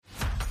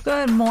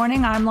Good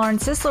morning. I'm Lauren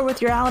Sisler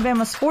with your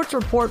Alabama Sports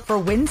Report for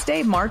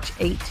Wednesday, March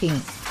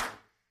 18th.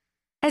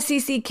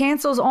 SEC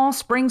cancels all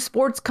spring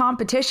sports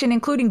competition,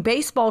 including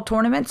baseball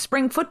tournaments,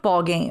 spring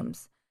football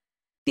games.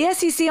 The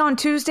SEC on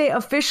Tuesday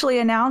officially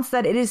announced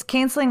that it is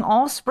canceling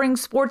all spring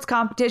sports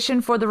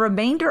competition for the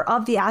remainder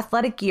of the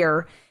athletic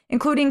year,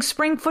 including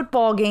spring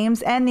football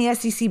games and the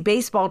SEC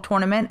baseball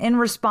tournament in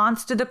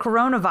response to the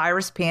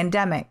coronavirus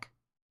pandemic.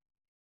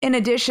 In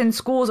addition,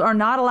 schools are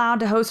not allowed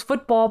to host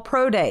football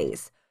pro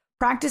days.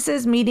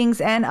 Practices, meetings,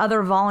 and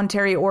other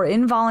voluntary or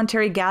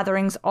involuntary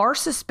gatherings are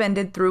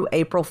suspended through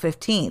April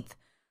 15th.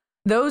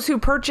 Those who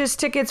purchase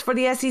tickets for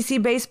the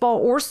SEC baseball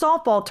or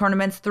softball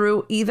tournaments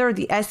through either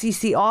the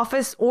SEC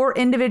office or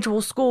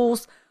individual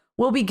schools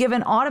will be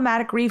given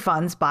automatic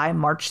refunds by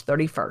March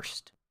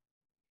 31st.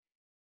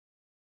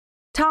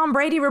 Tom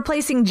Brady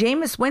replacing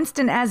Jameis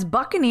Winston as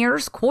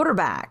Buccaneers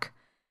quarterback.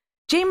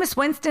 Jameis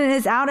Winston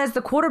is out as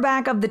the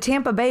quarterback of the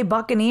Tampa Bay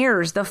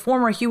Buccaneers. The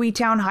former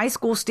Hueytown High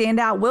School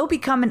standout will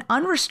become an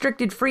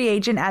unrestricted free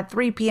agent at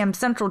 3 p.m.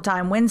 Central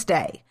Time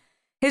Wednesday.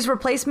 His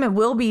replacement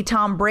will be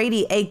Tom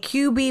Brady, a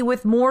QB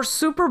with more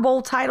Super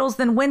Bowl titles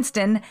than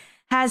Winston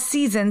has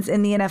seasons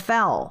in the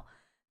NFL.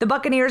 The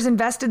Buccaneers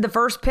invested the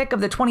first pick of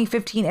the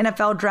 2015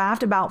 NFL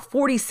Draft, about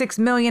 $46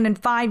 million in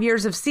 5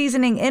 years of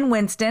seasoning in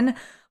Winston,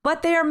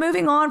 but they are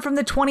moving on from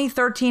the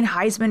 2013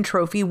 Heisman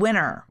Trophy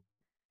winner.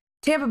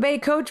 Tampa Bay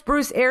coach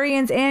Bruce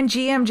Arians and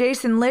GM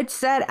Jason Licht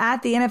said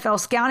at the NFL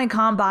Scouting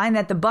Combine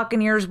that the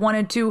Buccaneers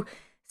wanted to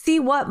see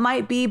what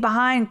might be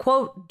behind,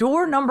 quote,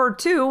 door number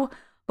 2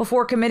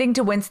 before committing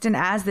to Winston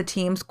as the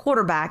team's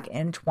quarterback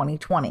in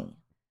 2020.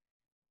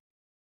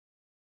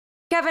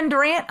 Kevin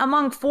Durant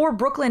among 4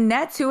 Brooklyn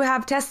Nets who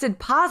have tested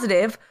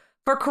positive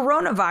for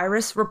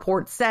coronavirus,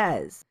 report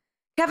says.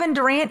 Kevin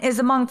Durant is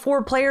among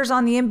 4 players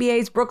on the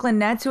NBA's Brooklyn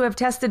Nets who have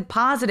tested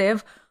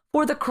positive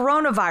for the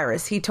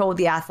coronavirus, he told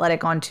The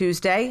Athletic on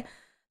Tuesday.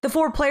 The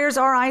 4 players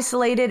are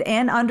isolated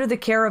and under the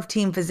care of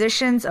team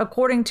physicians,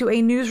 according to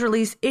a news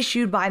release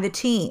issued by the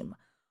team.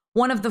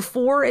 One of the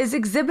 4 is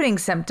exhibiting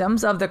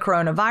symptoms of the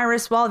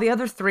coronavirus, while the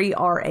other 3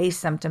 are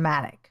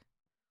asymptomatic.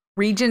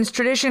 Regions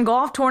Tradition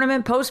Golf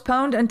Tournament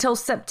postponed until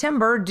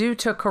September due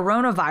to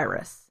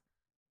coronavirus.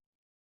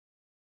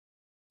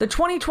 The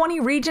 2020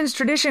 Regions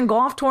Tradition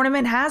Golf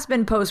Tournament has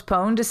been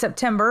postponed to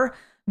September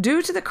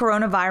due to the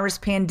coronavirus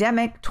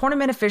pandemic,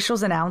 tournament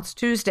officials announced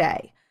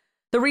Tuesday.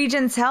 The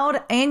Regions, held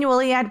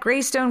annually at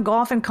Greystone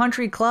Golf and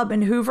Country Club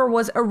in Hoover,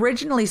 was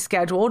originally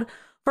scheduled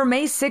for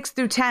May 6th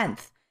through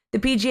 10th. The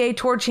PGA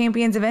Tour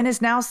Champions event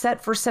is now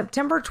set for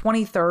September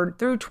 23rd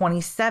through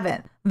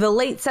 27th. The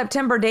late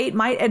September date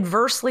might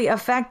adversely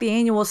affect the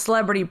annual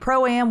Celebrity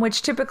Pro-Am,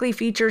 which typically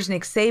features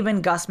Nick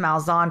Saban, Gus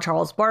Malzahn,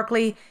 Charles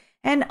Barkley,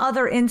 and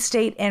other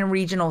in-state and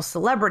regional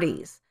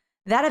celebrities.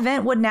 That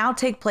event would now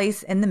take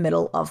place in the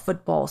middle of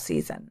football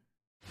season.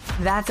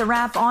 That's a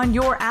wrap on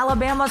your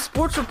Alabama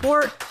Sports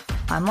Report.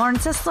 I'm Lauren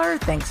Sisler.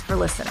 Thanks for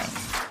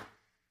listening.